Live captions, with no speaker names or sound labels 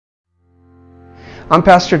I'm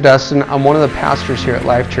Pastor Dustin. I'm one of the pastors here at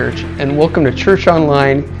Life Church, and welcome to Church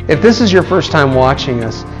Online. If this is your first time watching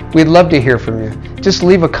us, we'd love to hear from you. Just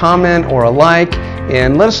leave a comment or a like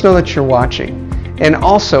and let us know that you're watching. And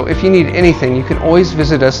also, if you need anything, you can always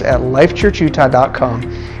visit us at lifechurchutah.com,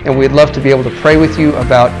 and we'd love to be able to pray with you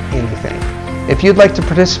about anything. If you'd like to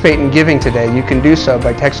participate in giving today, you can do so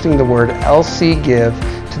by texting the word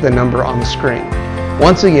LCGIVE to the number on the screen.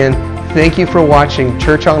 Once again, thank you for watching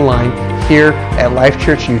Church Online here at Life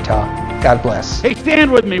Church Utah. God bless. Hey, stand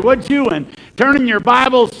with me, would you? And turn in your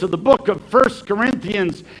Bibles to the book of 1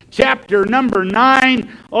 Corinthians, chapter number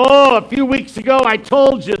 9. Oh, a few weeks ago I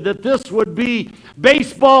told you that this would be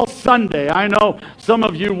Baseball Sunday. I know some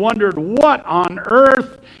of you wondered, what on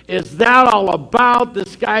earth is that all about?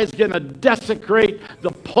 This guy's going to desecrate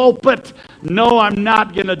the pulpit. No, I'm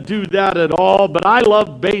not going to do that at all, but I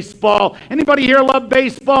love baseball. Anybody here love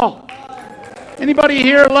baseball? Anybody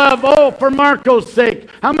here love, for Marco's sake,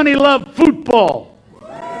 how many love football?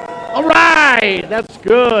 All right, that's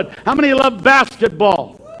good. How many love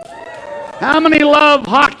basketball? How many love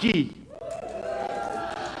hockey?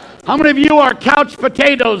 How many of you are couch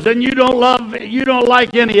potatoes and you don't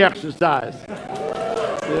like any exercise?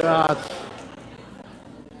 Yeah.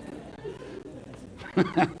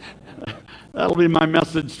 That'll be my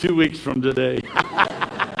message 2 weeks from today.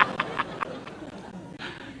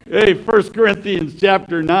 Hey, 1 Corinthians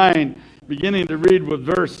chapter 9, beginning to read with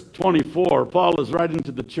verse 24. Paul is writing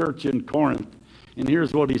to the church in Corinth, and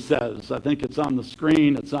here's what he says. I think it's on the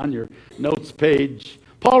screen. It's on your notes page.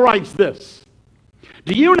 Paul writes this: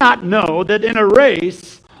 "Do you not know that in a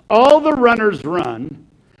race all the runners run,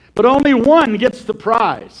 but only one gets the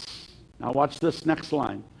prize?" Now watch this next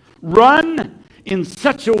line. "Run in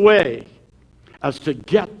such a way as to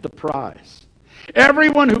get the prize.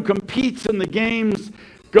 Everyone who competes in the games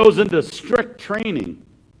goes into strict training.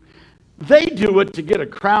 They do it to get a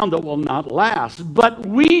crown that will not last, but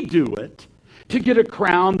we do it to get a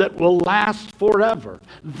crown that will last forever.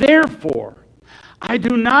 Therefore, I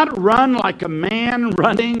do not run like a man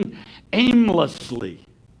running aimlessly.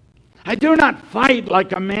 I do not fight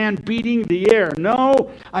like a man beating the air.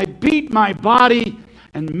 No, I beat my body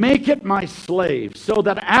and make it my slave, so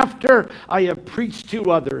that after I have preached to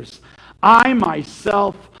others, I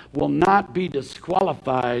myself will not be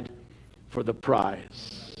disqualified for the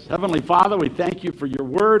prize." Heavenly Father, we thank you for your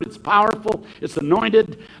word. It's powerful. It's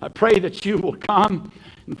anointed. I pray that you will come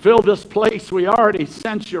and fill this place. We already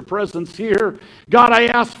sense your presence here. God, I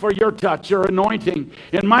ask for your touch, your anointing.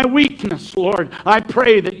 In my weakness, Lord, I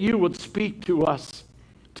pray that you would speak to us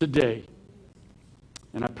today.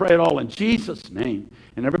 And I pray it all in Jesus' name.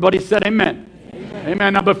 And everybody said amen. Amen.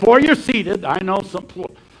 Amen. Now, before you're seated, I know some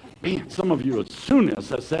of you, as soon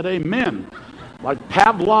as I said amen, like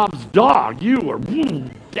Pavlov's dog, you were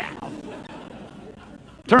down.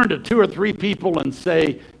 Turn to 2 or 3 people and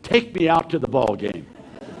say, "Take me out to the ball game."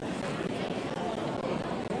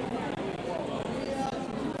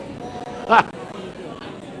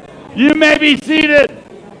 You may be seated.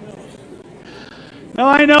 Now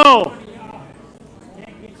I know.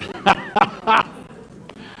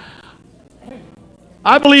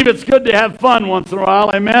 I believe it's good to have fun once in a while,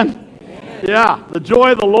 amen? Yeah, the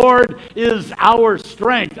joy of the Lord is our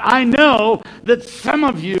strength. I know that some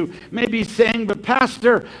of you may be saying, "But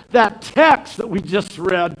Pastor, that text that we just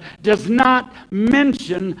read does not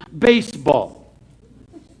mention baseball."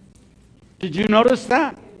 Did you notice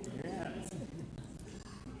that?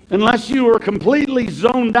 Unless you were completely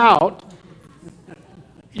zoned out,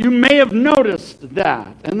 you may have noticed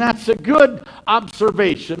that. And that's a good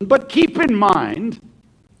observation. But keep in mind,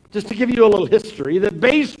 just to give you a little history, that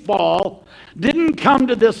baseball didn't come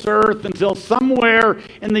to this earth until somewhere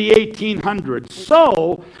in the 1800s.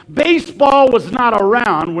 So, baseball was not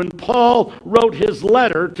around when Paul wrote his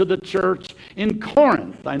letter to the church in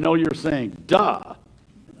Corinth. I know you're saying, duh.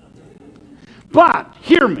 But,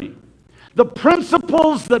 hear me. The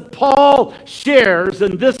principles that Paul shares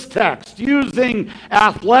in this text using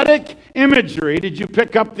athletic imagery, did you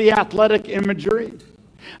pick up the athletic imagery?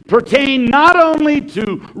 Pertain not only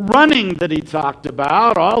to running that he talked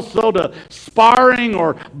about, also to sparring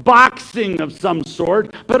or boxing of some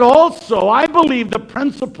sort, but also, I believe, the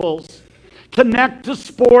principles connect to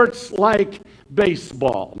sports like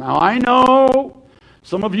baseball. Now, I know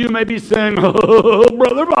some of you may be saying, "Oh,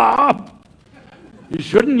 Brother Bob, you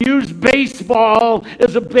shouldn't use baseball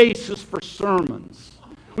as a basis for sermons.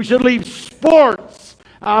 We should leave sports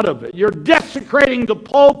out of it. You're desecrating the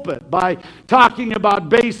pulpit by talking about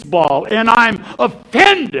baseball, and I'm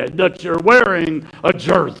offended that you're wearing a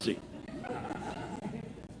jersey."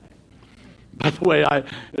 By the way,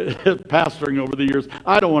 pastoring over the years,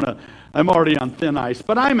 I'm already on thin ice,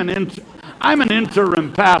 but I'm an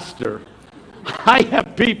interim pastor. I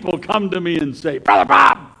have people come to me and say, Brother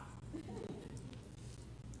Bob,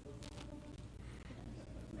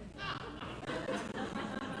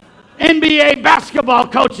 NBA basketball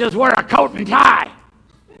coaches wear a coat and tie.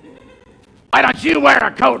 Why don't you wear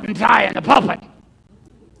a coat and tie in the pulpit?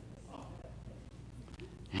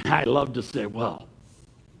 And I love to say, well,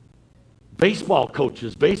 baseball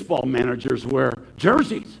coaches, baseball managers wear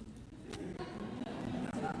jerseys.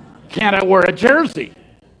 Can't I wear a jersey?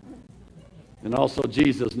 And also,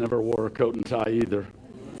 Jesus never wore a coat and tie either.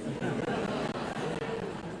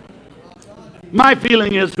 My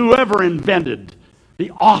feeling is whoever invented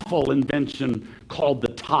the awful invention called the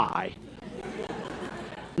tie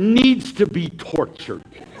needs to be tortured.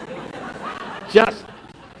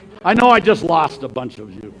 I know I just lost a bunch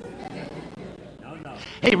of you.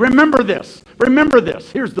 Hey, remember this. Remember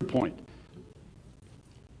this. Here's the point.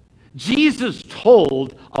 Jesus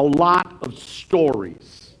told a lot of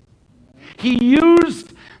stories. He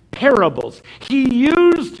used parables. He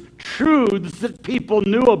used truths that people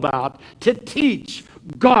knew about to teach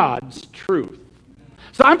God's truth.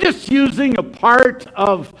 So I'm just using a part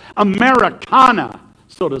of Americana,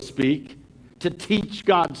 so to speak, to teach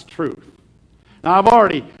God's truth. Now, I've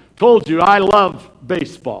already told you I love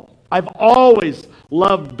baseball. I've always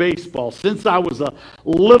loved baseball. Since I was a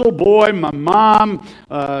little boy, my mom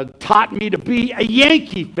taught me to be a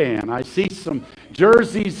Yankee fan. I see some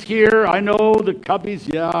jerseys here. I know the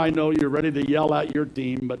Cubbies. Yeah, I know you're ready to yell at your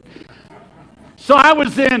team. So I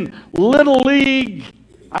was in Little League.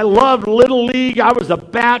 I loved Little League. I was a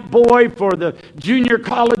bat boy for the Junior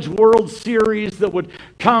College World Series that would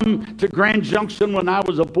come to Grand Junction when I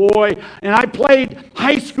was a boy. And I played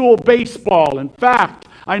high school baseball. In fact,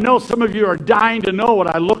 I know some of you are dying to know what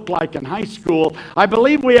I looked like in high school. I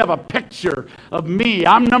believe we have a picture of me.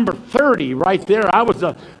 I'm number 30 right there. I was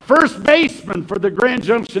a first baseman for the Grand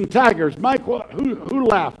Junction Tigers. Mike, who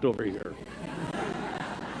laughed over here?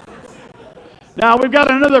 Now, we've got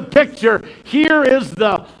another picture. Here is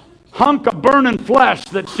the hunk of burning flesh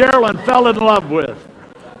that Sherilyn fell in love with.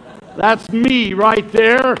 That's me right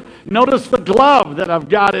there. Notice the glove that I've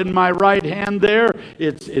got in my right hand there.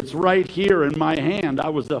 It's right here in my hand. I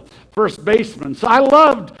was a first baseman. So I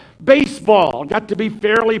loved baseball. Got to be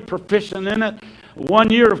fairly proficient in it. 1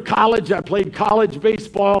 year of college, I played college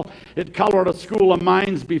baseball at Colorado School of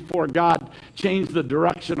Mines before God changed the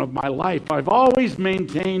direction of my life. I've always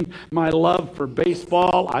maintained my love for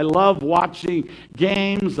baseball. I love watching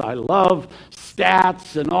games. I love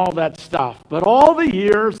stats and all that stuff. But all the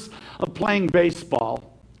years of playing baseball,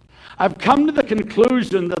 I've come to the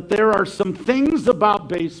conclusion that there are some things about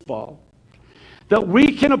baseball that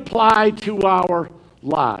we can apply to our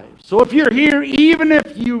lives. So if you're here, even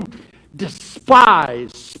if you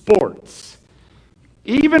despise sports,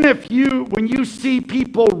 even if when you see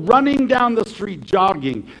people running down the street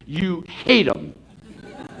jogging, you hate them.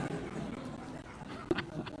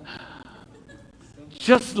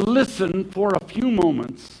 Just listen for a few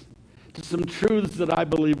moments to some truths that I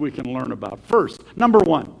believe we can learn about. First, number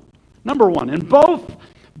one, in both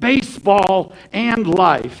baseball and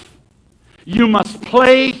life, you must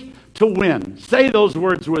play to win. Say those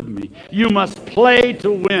words with me. You must play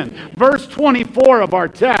to win. Verse 24 of our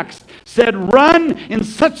text said, run in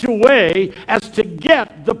such a way as to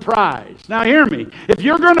get the prize. Now hear me. If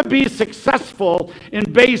you're going to be successful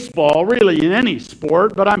in baseball, really in any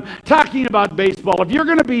sport, but I'm talking about baseball, if you're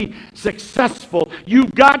going to be successful,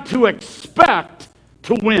 you've got to expect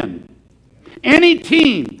to win. Any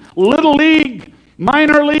team, little league,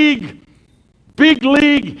 minor league, big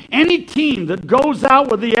league, any team that goes out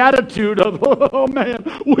with the attitude of, oh man,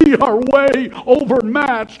 we are way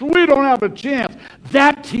overmatched, we don't have a chance,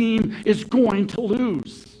 that team is going to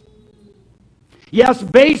lose. Yes,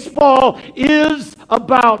 baseball is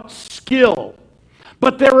about skill,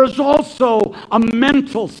 but there is also a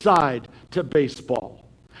mental side to baseball.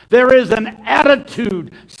 There is an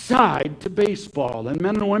attitude side to baseball. And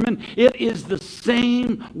men and women, it is the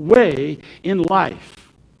same way in life.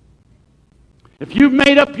 If you've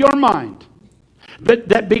made up your mind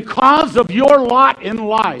that because of your lot in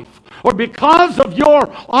life, or because of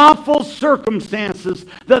your awful circumstances,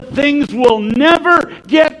 that things will never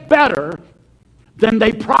get better, then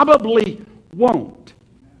they probably won't.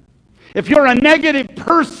 If you're a negative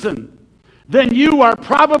person, then you are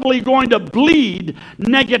probably going to bleed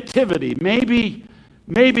negativity.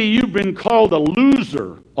 Maybe you've been called a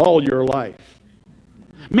loser all your life.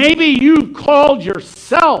 Maybe you've called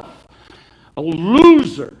yourself a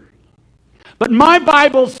loser. But my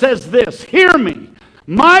Bible says this, hear me.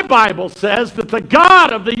 My Bible says that the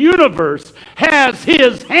God of the universe has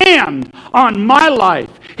His hand on my life.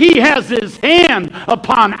 He has His hand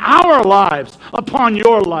upon our lives, upon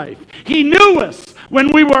your life. He knew us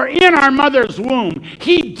when we were in our mother's womb.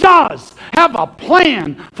 He does have a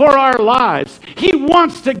plan for our lives. He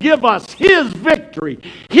wants to give us His victory,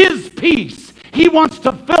 His peace. He wants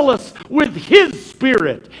to fill us with His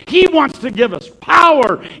Spirit. He wants to give us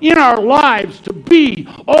power in our lives to be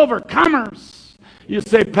overcomers. You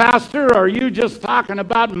say, Pastor, are you just talking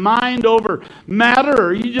about mind over matter? Or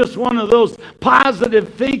are you just one of those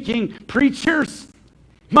positive thinking preachers?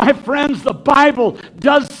 My friends, the Bible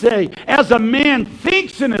does say, as a man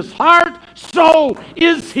thinks in his heart, so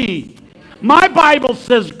is he. My Bible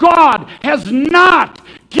says God has not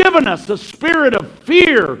given us a spirit of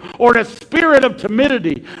fear or a spirit of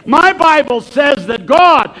timidity. My Bible says that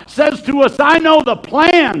God says to us, I know the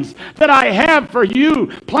plans that I have for you,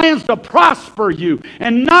 plans to prosper you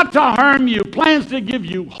and not to harm you, plans to give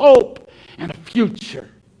you hope and a future.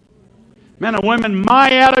 Men and women,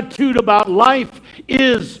 my attitude about life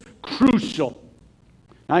is crucial.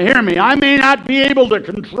 Now hear me, I may not be able to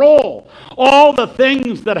control all the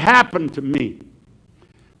things that happen to me.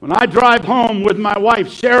 When I drive home with my wife,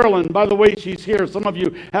 Sherilyn, by the way, she's here. Some of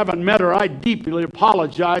you haven't met her. I deeply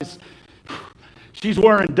apologize. She's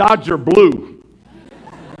wearing Dodger blue.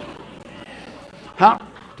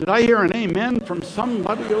 Did I hear an amen from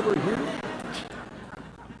somebody over here?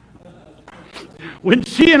 When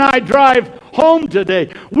she and I drive home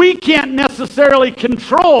today, we can't necessarily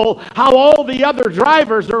control how all the other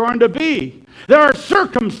drivers are going to be. There are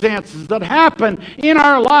circumstances that happen in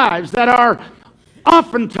our lives that are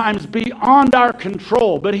oftentimes beyond our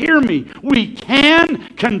control. But hear me, we can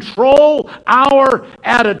control our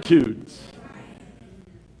attitudes.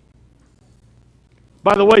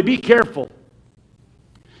 By the way, be careful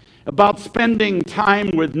about spending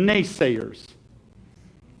time with naysayers.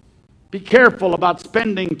 Be careful about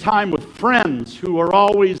spending time with friends who are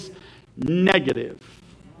always negative.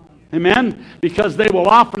 Amen? Because they will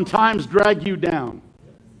oftentimes drag you down.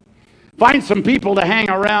 Find some people to hang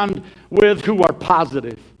around with who are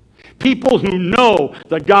positive. People who know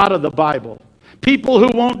the God of the Bible. People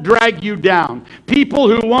who won't drag you down. People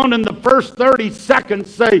who won't in the first 30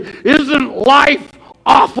 seconds say, isn't life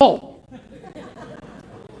awful?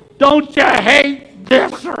 Don't you hate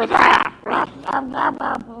this or that?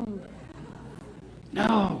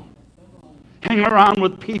 No. Hang around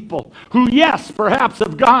with people who, yes, perhaps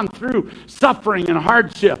have gone through suffering and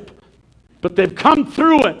hardship, but they've come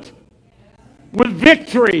through it with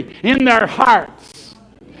victory in their hearts.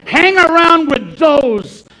 Hang around with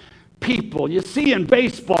those people. You see, in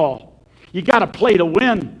baseball, you got to play to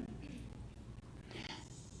win.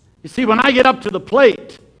 You see, when I get up to the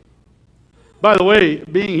plate, by the way,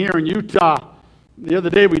 being here in Utah, the other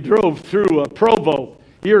day we drove through Provo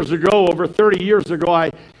years ago, over 30 years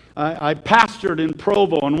ago. I pastored in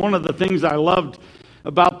Provo, and one of the things I loved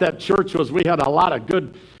about that church was we had a lot of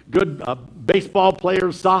good baseball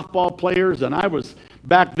players, softball players, and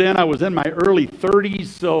back then I was in my early 30s,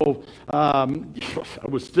 so I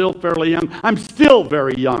was still fairly young. I'm still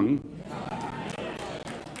very young.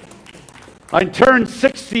 I turned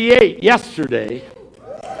 68 yesterday.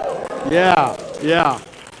 Yeah.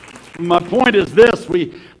 My point is this,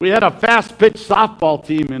 we had a fast-pitch softball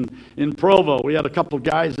team in Provo. We had a couple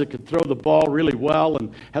guys that could throw the ball really well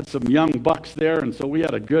and had some young bucks there, and so we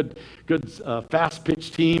had a good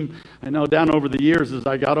fast-pitch team. I know down over the years as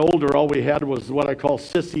I got older, all we had was what I call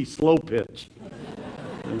sissy slow pitch.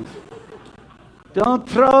 Don't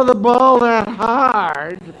throw the ball that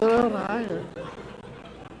hard. Throw it higher.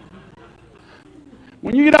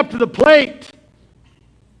 When you get up to the plate,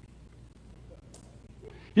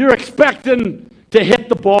 you're expecting to hit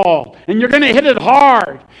the ball, and you're going to hit it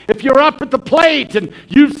hard. If you're up at the plate, and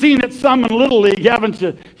you've seen it some in Little League, haven't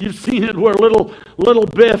you? You've seen it where little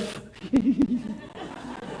Biff.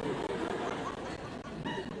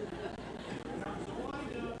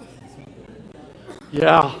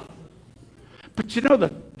 Yeah. But you know,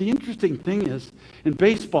 the interesting thing is, in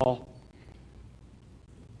baseball,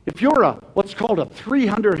 if you're what's called a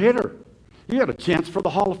 300 hitter, you got a chance for the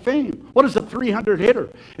Hall of Fame. What is a 300 hitter?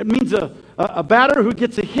 It means a batter who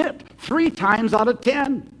gets a hit 3 times out of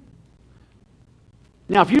 10.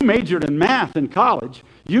 Now, if you majored in math in college,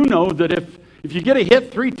 you know that if you get a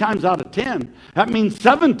hit 3 times out of 10, that means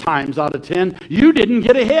 7 times out of 10 you didn't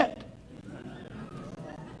get a hit.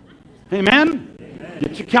 Amen?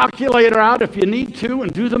 Get your calculator out if you need to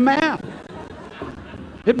and do the math.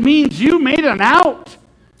 It means you made an out.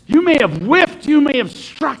 You may have whiffed. You may have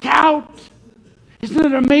struck out. Isn't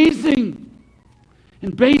it amazing?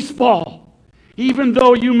 In baseball, Even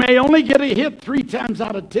though you may only get a hit 3 times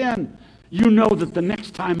out of 10, you know that the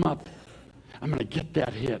next time up, I'm going to get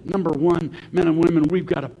that hit. Number one, men and women, we've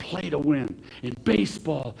got to play to win in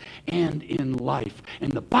baseball and in life.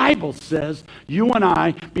 And the Bible says, you and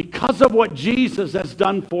I, because of what Jesus has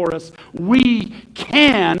done for us, we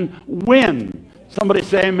can win. Somebody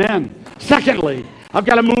say amen. Secondly, I've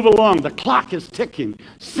got to move along. The clock is ticking.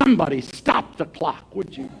 Somebody stop the clock,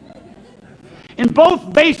 would you? In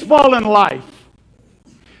both baseball and life,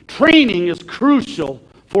 training is crucial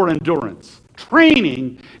for endurance.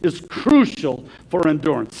 Training is crucial for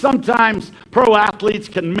endurance. Sometimes pro athletes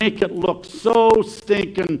can make it look so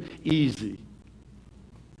stinking easy.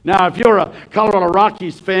 Now, if you're a Colorado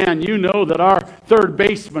Rockies fan, you know that our third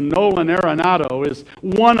baseman, Nolan Arenado, is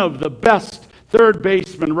one of the best third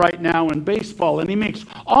baseman right now in baseball, and he makes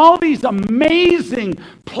all these amazing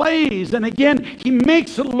plays, and again, he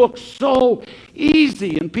makes it look so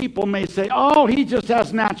easy, and people may say, oh, he just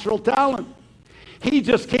has natural talent. He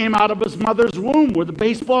just came out of his mother's womb with a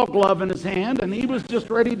baseball glove in his hand, and he was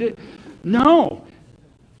just ready to... No,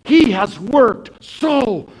 he has worked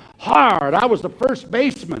so hard. I was the first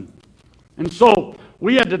baseman, and so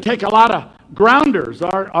we had to take a lot of grounders.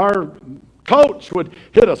 Our coach would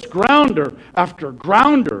hit us grounder after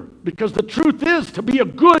grounder, because the truth is, to be a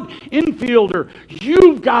good infielder,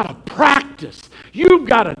 you've got to practice. You've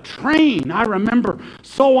got to train. I remember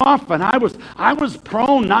so often I was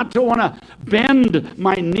prone not to want to bend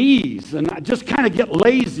my knees, and I just kind of get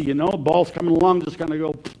lazy, you know, ball's coming along, just kind of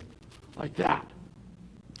go like that.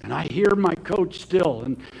 And I hear my coach still,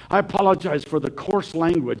 and I apologize for the coarse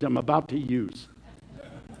language I'm about to use.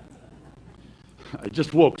 I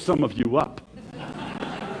just woke some of you up.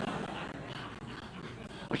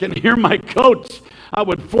 I can hear my coach. I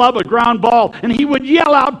would flub a ground ball, and he would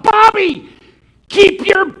yell out, Bobby, keep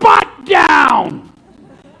your butt down.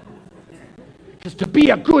 Because to be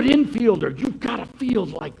a good infielder, you've got to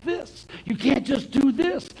field like this. You can't just do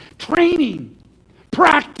this. Training,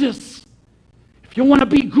 practice. If you want to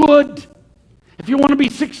be good, if you want to be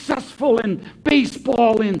successful in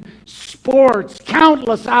baseball, in sports,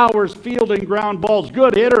 countless hours fielding ground balls,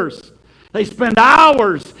 good hitters. They spend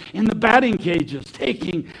hours in the batting cages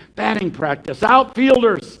taking batting practice.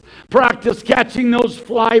 Outfielders practice catching those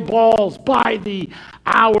fly balls by the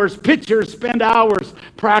hours. Pitchers spend hours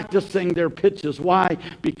practicing their pitches. Why?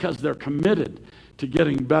 Because they're committed to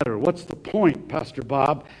getting better. What's the point, Pastor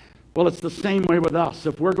Bob? Well, it's the same way with us.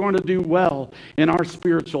 If we're going to do well in our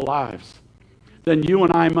spiritual lives, then you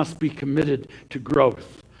and I must be committed to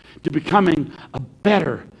growth, to becoming a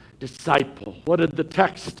better disciple. What did the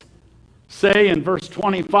text say in verse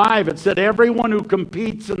 25? It said, everyone who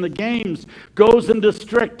competes in the games goes into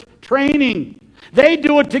strict training. They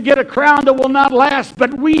do it to get a crown that will not last,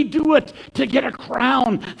 but we do it to get a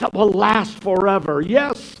crown that will last forever.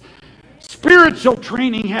 Yes, spiritual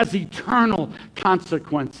training has eternal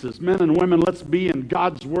consequences. Men and women, let's be in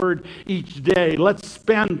God's Word each day. Let's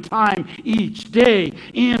spend time each day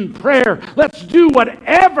in prayer. Let's do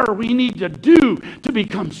whatever we need to do to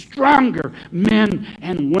become stronger men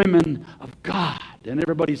and women of God. And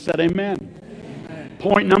everybody said amen. Amen.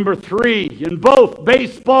 Point number 3, in both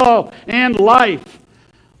baseball and life,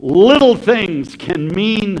 little things can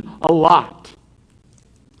mean a lot.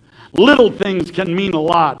 Little things can mean a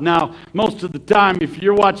lot. Now, most of the time, if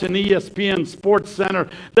you're watching ESPN Sports Center,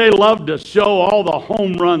 they love to show all the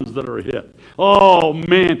home runs that are hit. Oh,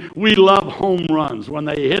 man, we love home runs when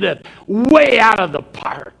they hit it way out of the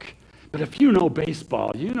park. But if you know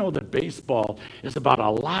baseball, you know that baseball is about a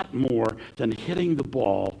lot more than hitting the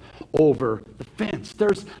ball over the fence.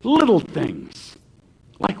 There's little things,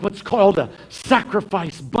 like what's called a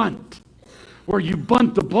sacrifice bunt, where you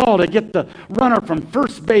bunt the ball to get the runner from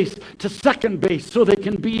first base to second base so they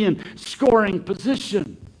can be in scoring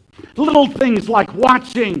position. Little things like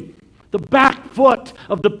watching the back foot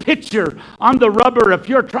of the pitcher on the rubber. If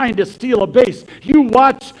you're trying to steal a base, you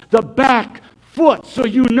watch the back foot so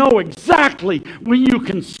you know exactly when you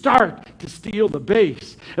can start to steal the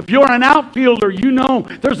base. If you're an outfielder, you know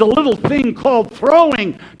there's a little thing called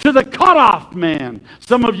throwing to the cutoff man.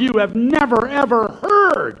 Some of you have never ever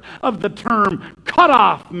heard of the term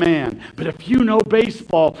cutoff man, but if you know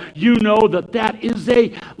baseball, you know that that is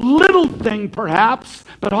a little thing perhaps,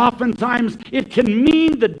 but oftentimes it can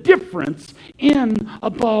mean the difference in a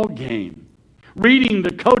ball game. Reading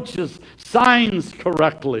the coach's signs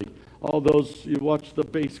correctly. All those, you watch the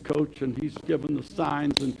base coach and he's giving the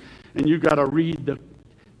signs and you got to read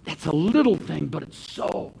that's a little thing, but it's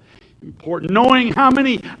so important. Knowing how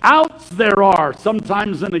many outs there are.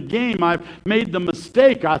 Sometimes in a game I've made the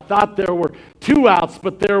mistake. I thought there were 2 outs,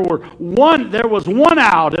 but there was 1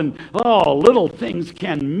 out, and little things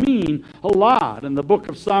can mean a lot. And the book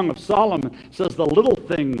of Song of Solomon says the little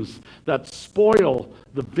things that spoil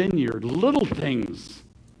the vineyard, little things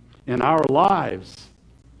in our lives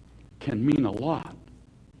can mean a lot.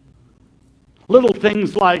 Little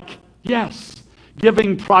things like, yes,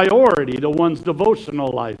 giving priority to one's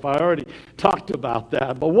devotional life. I already talked about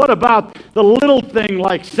that. But what about the little thing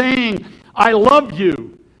like saying, I love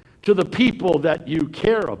you to the people that you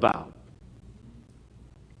care about?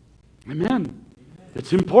 Amen.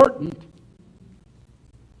 It's important.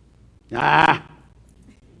 Been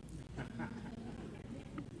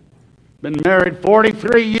married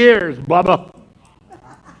 43 years, Bubba.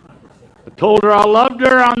 I told her I loved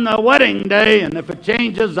her on the wedding day, and if it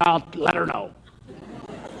changes, I'll let her know.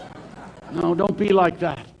 No, don't be like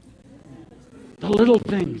that. The little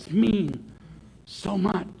things mean so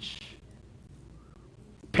much.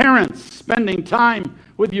 Parents, spending time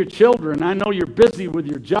with your children. I know you're busy with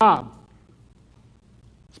your job.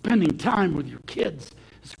 Spending time with your kids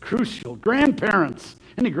is crucial. Grandparents,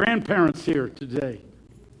 any grandparents here today?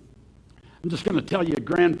 I'm just going to tell you a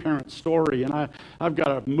grandparent story, and I've got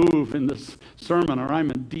to move in this sermon or I'm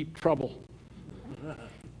in deep trouble.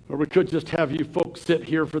 Or we could just have you folks sit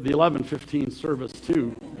here for the 11:15 service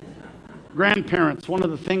too. Grandparents, one of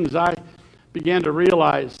the things I began to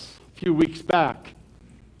realize a few weeks back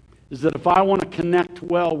is that if I want to connect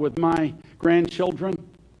well with my grandchildren,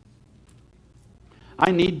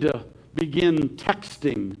 I need to begin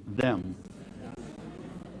texting them.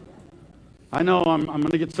 I know I'm going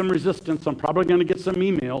to get some resistance. I'm probably going to get some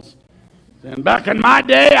emails. And back in my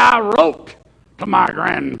day, I wrote to my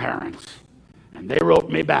grandparents, and they wrote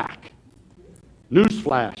me back.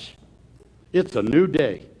 Newsflash, it's a new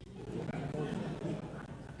day.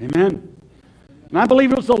 Amen. And I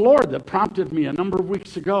believe it was the Lord that prompted me a number of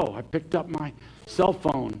weeks ago. I picked up my cell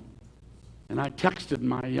phone, and I texted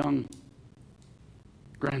my young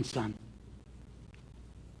grandson.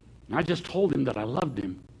 And I just told him that I loved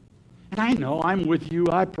him. And I know I'm with you.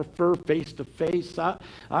 I prefer face-to-face.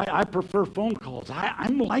 I prefer phone calls.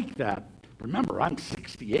 I'm like that. Remember, I'm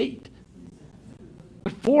 68.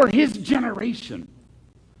 But for his generation,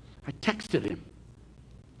 I texted him.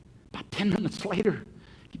 About 10 minutes later,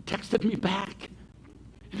 he texted me back.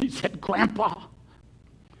 And he said, Grandpa,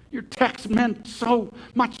 your text meant so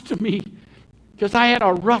much to me because I had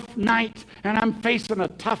a rough night and I'm facing a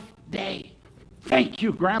tough day. Thank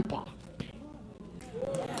you, Grandpa.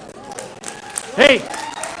 Hey,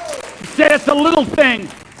 he said it's a little thing,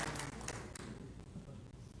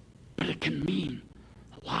 but it can mean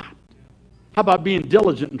a lot. How about being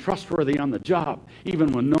diligent and trustworthy on the job,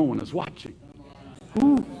 even when no one is watching?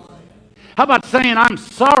 Ooh. How about saying, I'm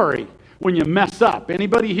sorry when you mess up?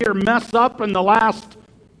 Anybody here mess up in the last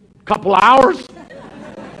couple hours?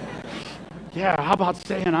 Yeah, how about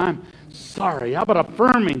saying, I'm sorry? How about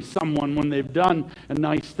affirming someone when they've done a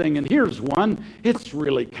nice thing? And here's one. It's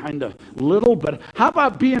really kind of little, but how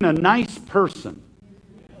about being a nice person?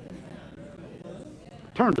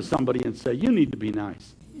 Turn to somebody and say, you need to be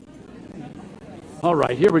nice. All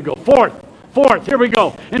right, here we go. Fourth, here we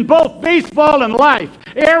go. In both baseball and life,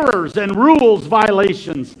 errors and rules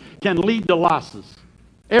violations can lead to losses.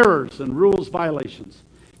 Errors and rules violations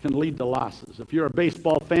can lead to losses. If you're a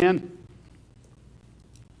baseball fan,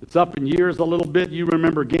 it's up in years a little bit. You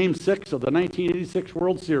remember Game 6 of the 1986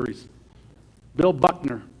 World Series. Bill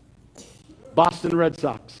Buckner, Boston Red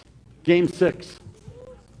Sox. Game 6.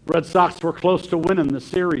 Red Sox were close to winning the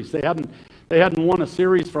series. They hadn't won a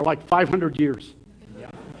series for like 500 years.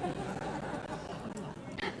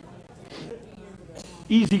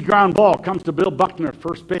 Easy ground ball comes to Bill Buckner at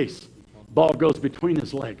first base. Ball goes between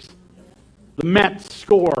his legs. The Mets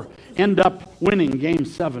score, end up winning Game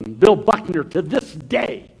 7. Bill Buckner, to this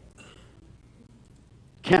day,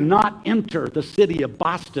 cannot enter the city of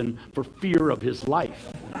Boston for fear of his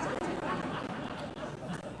life.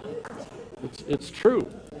 It's true.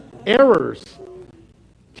 Errors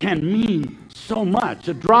can mean so much.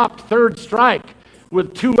 A dropped third strike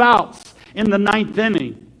with 2 outs in the 9th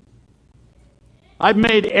inning. I've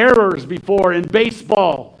made errors before in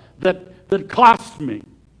baseball that cost me.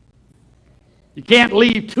 You can't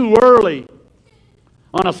leave too early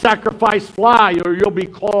on a sacrifice fly or you'll be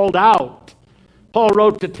called out. Paul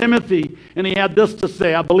wrote to Timothy, and he had this to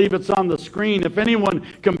say. I believe it's on the screen. If anyone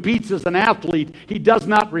competes as an athlete, he does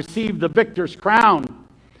not receive the victor's crown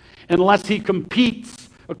unless he competes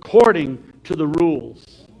according to the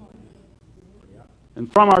rules.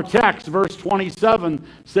 And from our text, verse 27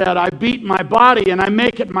 said, I beat my body and I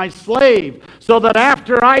make it my slave, so that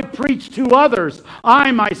after I preach to others,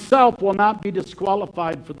 I myself will not be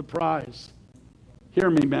disqualified for the prize. Hear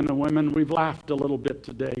me, men and women, we've laughed a little bit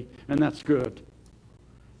today, and that's good.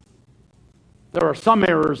 There are some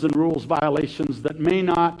errors and rules violations that may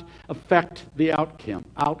not affect the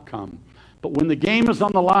outcome. But when the game is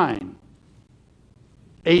on the line,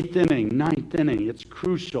 8th inning, 9th inning, it's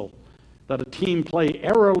crucial that a team play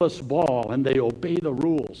errorless ball and they obey the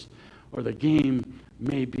rules, or the game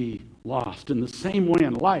may be lost. In the same way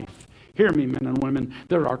in life, hear me, men and women,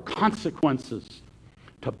 there are consequences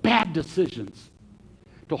to bad decisions,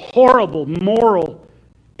 to horrible moral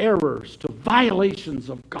errors, to violations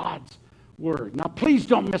of God's word. Now, please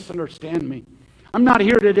don't misunderstand me. I'm not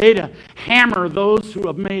here today to hammer those who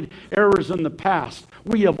have made errors in the past.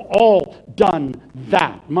 We have all done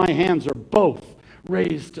that. My hands are both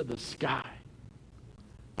raised to the sky.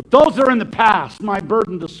 But those are in the past. My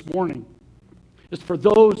burden this morning is for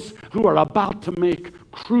those who are about to make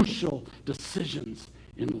crucial decisions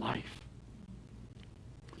in life.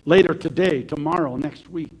 Later today, tomorrow, next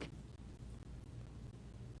week.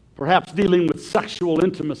 Perhaps dealing with sexual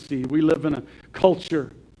intimacy. We live in a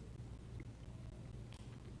culture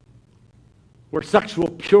where sexual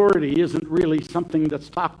purity isn't really something that's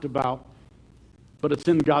talked about, but it's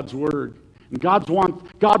in God's Word. And God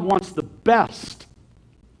wants the best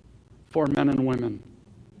for men and women.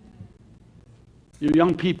 You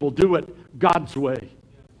young people, do it God's way.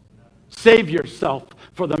 Save yourself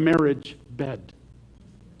for the marriage bed.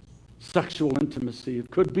 Sexual intimacy.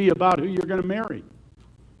 It could be about who you're going to marry.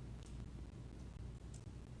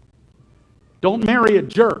 Don't marry a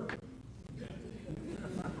jerk.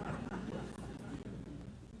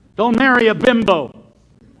 Don't marry a bimbo.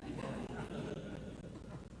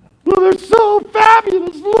 Well, they're so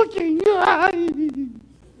fabulous looking.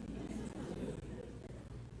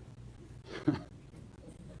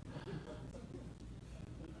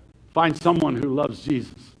 Find someone who loves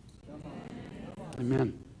Jesus.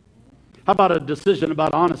 Amen. How about a decision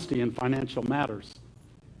about honesty in financial matters?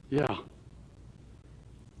 Yeah.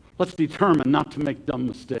 Let's determine not to make dumb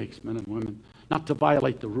mistakes, men and women, not to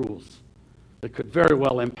violate the rules that could very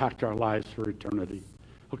well impact our lives for eternity.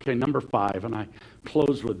 Okay, number 5, and I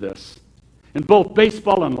close with this. In both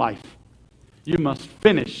baseball and life, you must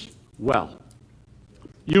finish well.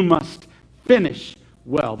 You must finish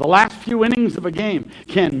well. The last few innings of a game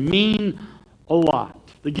can mean a lot.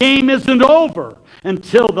 The game isn't over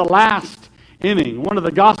until the last inning. One of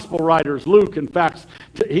the gospel writers, Luke, in fact,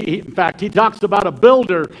 he talks about a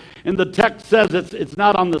builder, and the text says, it's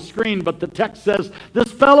not on the screen, but the text says,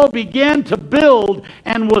 this fellow began to build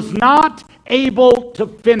and was not able to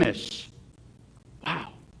finish.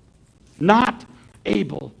 Wow. Not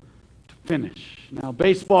able to finish. Now,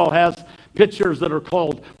 baseball has pitchers that are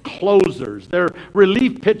called closers. They're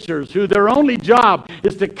relief pitchers who their only job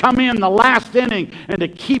is to come in the last inning and to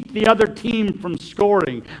keep the other team from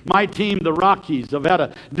scoring. My team, the Rockies, have had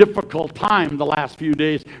a difficult time the last few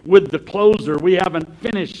days with the closer. We haven't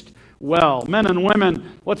finished well. Men and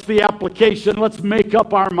women, what's the application? Let's make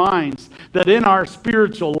up our minds that in our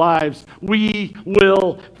spiritual lives we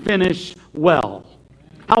will finish well.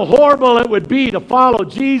 How horrible it would be to follow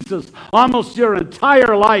Jesus almost your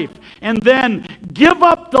entire life and then give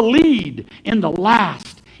up the lead in the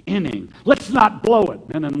last inning. Let's not blow it,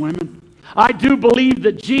 men and women. I do believe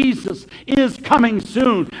that Jesus is coming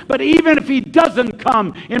soon. But even if he doesn't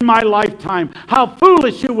come in my lifetime, how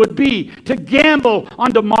foolish it would be to gamble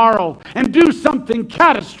on tomorrow and do something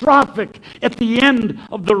catastrophic at the end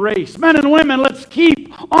of the race. Men and women, let's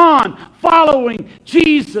keep on following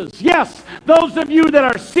Jesus. Yes, those of you that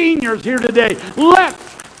are seniors here today, let's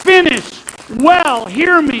finish well.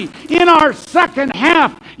 Hear me. In our second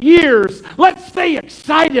half years, let's stay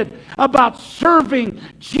excited about serving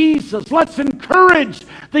Jesus. Let's encourage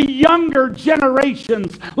the younger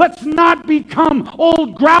generations. Let's not become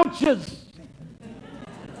old grouches.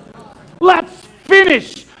 Let's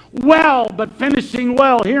finish well. But finishing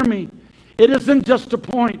well, hear me, it isn't just a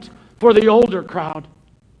point for the older crowd.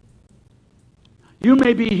 You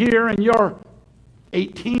may be here and you're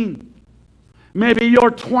 18. Maybe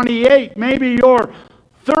you're 28. Maybe you're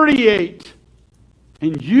 38.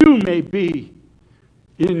 And you may be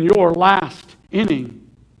in your last inning.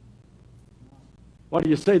 Why do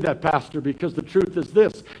you say that, Pastor? Because the truth is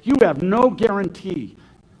this. You have no guarantee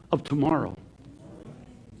of tomorrow.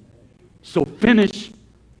 So finish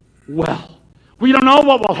well. We don't know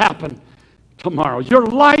what will happen tomorrow. Your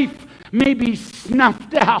life may be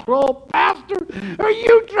snuffed out. Oh, Pastor, are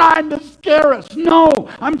you trying to scare us? No,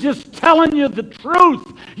 I'm just telling you the truth.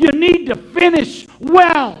 You need to finish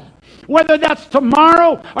well. Whether that's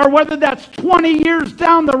tomorrow or whether that's 20 years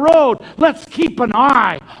down the road, let's keep an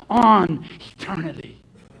eye on eternity.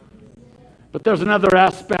 But there's another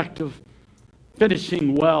aspect of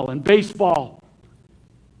finishing well. In baseball,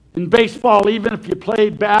 even if you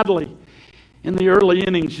played badly in the early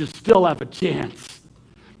innings, you still have a chance.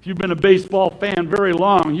 If you've been a baseball fan very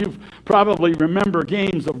long, you've probably remember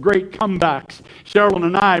games of great comebacks. Sherilyn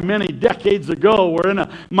and I, many decades ago, were in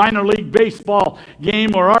a minor league baseball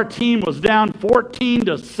game where our team was down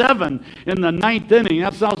 14-7 in the ninth inning.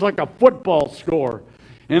 That sounds like a football score.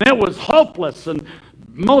 And it was hopeless, and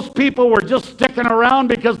most people were just sticking around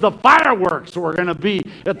because the fireworks were going to be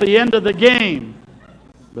at the end of the game.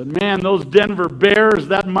 But man, those Denver Bears,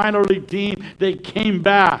 that minor league team, they came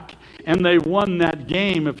back and they won that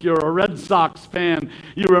game. If you're a Red Sox fan,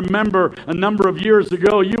 you remember a number of years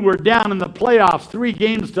ago, you were down in the playoffs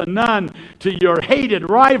 3-0 to your hated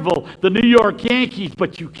rival, the New York Yankees,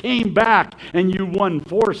 but you came back and you won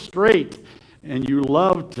 4 straight. And you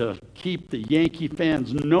love to keep the Yankee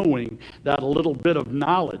fans knowing that little bit of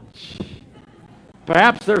knowledge.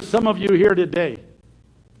 Perhaps there's some of you here today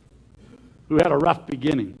who had a rough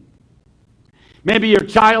beginning. Maybe your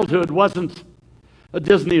childhood wasn't a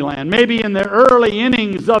Disneyland. Maybe in the early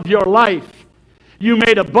innings of your life, you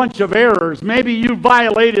made a bunch of errors. Maybe you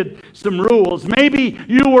violated some rules. Maybe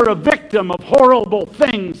you were a victim of horrible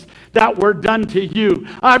things that were done to you.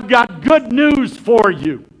 I've got good news for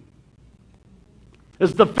you.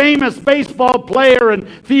 As the famous baseball player and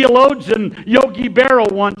theologian Yogi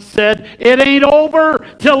Berra once said, it ain't over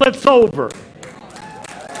till it's over.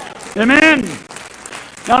 Amen.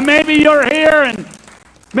 Now maybe you're here and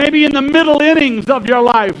maybe in the middle innings of your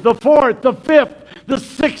life, the 4th, the 5th, the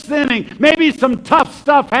 6th inning, maybe some tough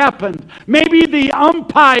stuff happened. Maybe the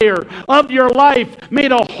umpire of your life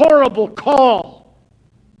made a horrible call.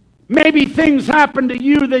 Maybe things happen to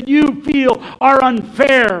you that you feel are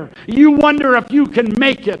unfair. You wonder if you can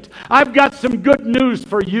make it. I've got some good news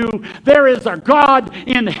for you. There is a God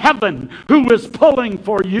in heaven who is pulling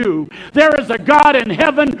for you. There is a God in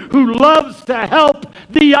heaven who loves to help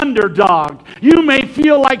the underdog. You may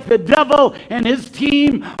feel like the devil and his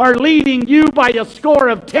team are leading you by a score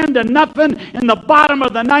of 10-0 in the bottom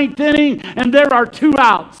of the 9th inning, and there are 2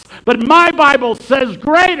 outs. But my Bible says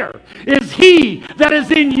greater is he that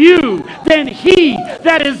is in you than he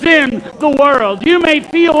that is in the world. You may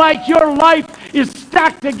feel like your life is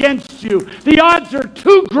stacked against you. The odds are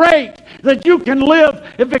too great that you can live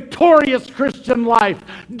a victorious Christian life.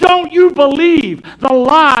 Don't you believe the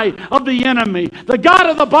lie of the enemy. The God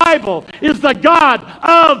of the Bible is the God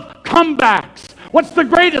of comebacks. What's the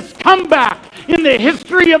greatest comeback in the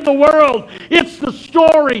history of the world? It's the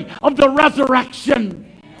story of the resurrection.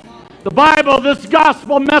 The Bible, this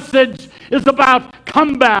gospel message, is about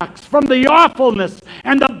comebacks from the awfulness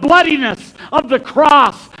and the bloodiness of the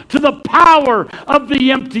cross to the power of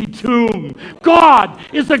the empty tomb. God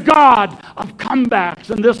is a God of comebacks.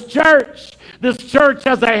 And this church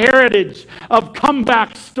has a heritage of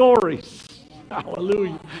comeback stories.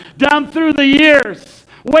 Hallelujah. Down through the years,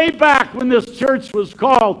 way back when this church was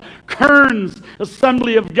called Kearns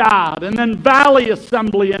Assembly of God, and then Valley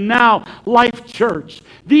Assembly, and now Life Church.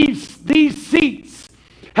 These seats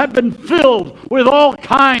have been filled with all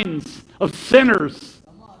kinds of sinners.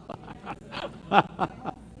 I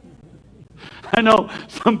know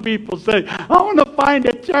some people say, I want to find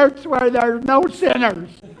a church where there's no sinners.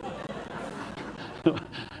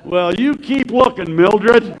 Well, you keep looking,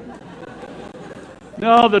 Mildred.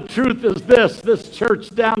 No, the truth is this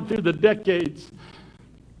church down through the decades,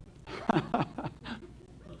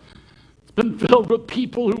 it's been filled with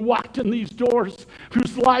people who walked in these doors,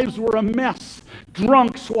 whose lives were a mess.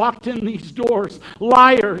 Drunks walked in these doors,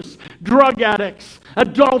 liars, drug addicts,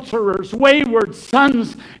 adulterers, wayward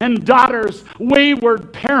sons and daughters,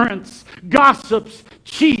 wayward parents, gossips,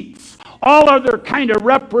 cheats, all other kind of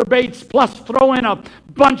reprobates, plus throw in a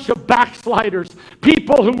bunch of backsliders,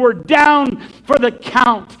 people who were down for the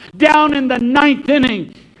count, down in the 9th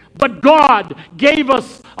inning. But God gave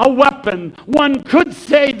us a weapon. One could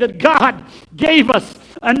say that God gave us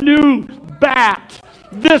a new bat.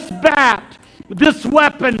 This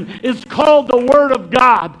weapon is called the Word of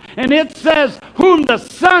God. And it says, whom the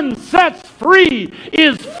Son sets free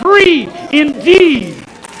is free indeed.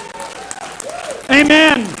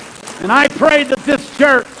 Amen. And I pray that this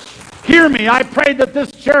church, hear me, I pray that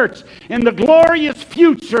this church, in the glorious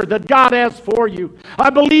future that God has for you, I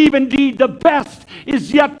believe indeed the best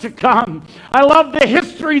is yet to come. I love the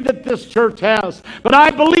history that this church has, but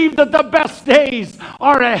I believe that the best days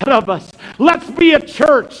are ahead of us. Let's be a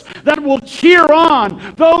church that will cheer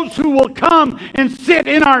on those who will come and sit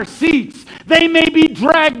in our seats. They may be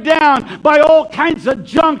dragged down by all kinds of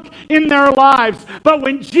junk in their lives, but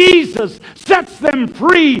when Jesus sets them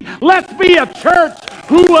free, let's be a church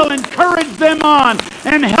who will encourage them on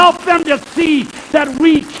and help them to see that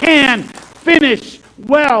we can finish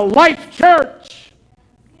well. Life Church.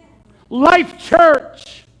 Life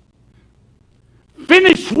Church.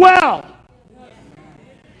 Finish well.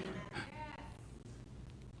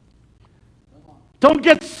 Don't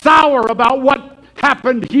get sour about what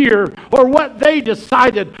happened here or what they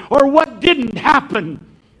decided or what didn't happen.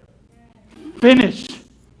 Finish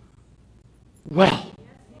well.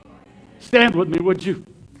 Stand with me, would you?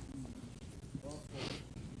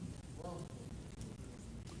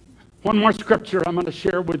 One more scripture I'm going to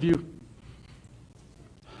share with you.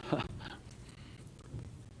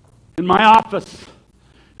 In my office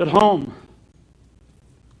at home,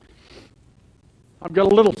 I've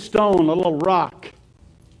got a little stone, a little rock.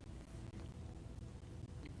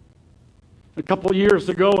 A couple years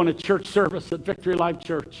ago in a church service at Victory Life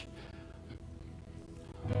Church,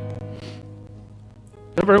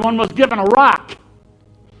 everyone was given a rock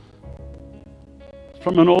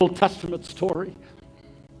from an Old Testament story.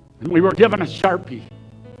 And we were given a Sharpie.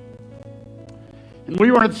 And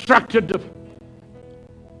we were instructed to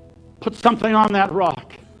put something on that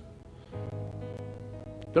rock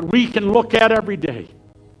that we can look at every day.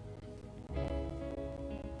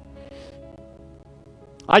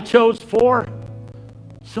 I chose 4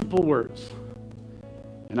 simple words.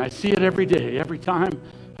 And I see it every day, every time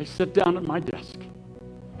I sit down at my desk.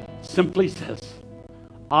 It simply says,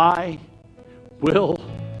 I will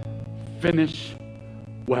finish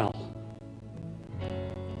well.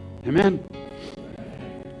 Amen.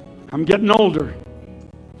 I'm getting older.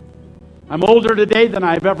 I'm older today than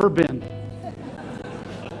I've ever been.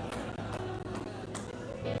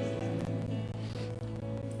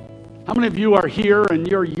 How many of you are here and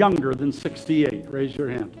you're younger than 68? Raise your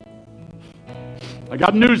hand. I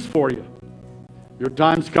got news for you. Your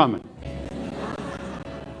time's coming.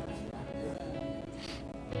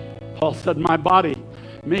 Paul said, my body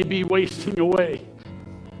may be wasting away,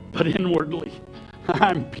 but inwardly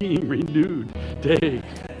I'm being renewed day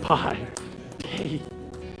by day.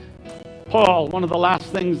 Paul, one of the last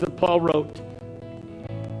things that Paul wrote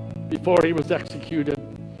before he was executed,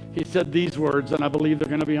 he said these words, and I believe they're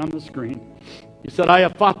going to be on the screen. He said, I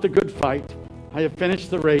have fought the good fight. I have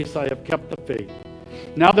finished the race. I have kept the faith.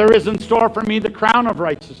 Now there is in store for me the crown of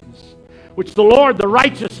righteousness, which the Lord, the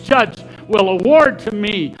righteous judge, will award to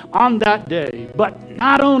me on that day. But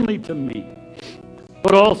not only to me,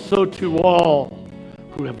 but also to all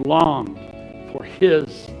who have longed for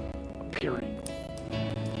his appearing.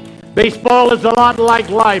 Baseball is a lot like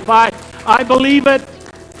life. I believe it.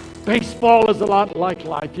 Baseball is a lot like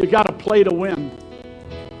life. You got to play to win.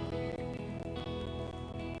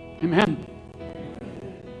 Amen.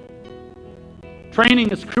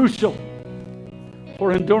 Training is crucial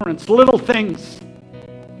for endurance. Little things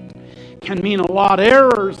can mean a lot.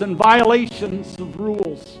 Errors and violations of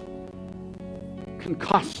rules can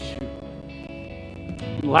cost you.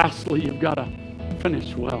 And lastly, you've got to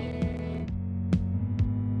finish well.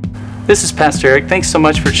 This is Pastor Eric. Thanks so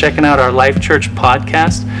much for checking out our Life Church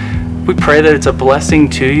podcast. We pray that it's a blessing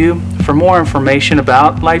to you. For more information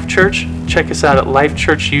about Life Church, check us out at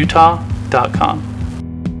lifechurchutah.com.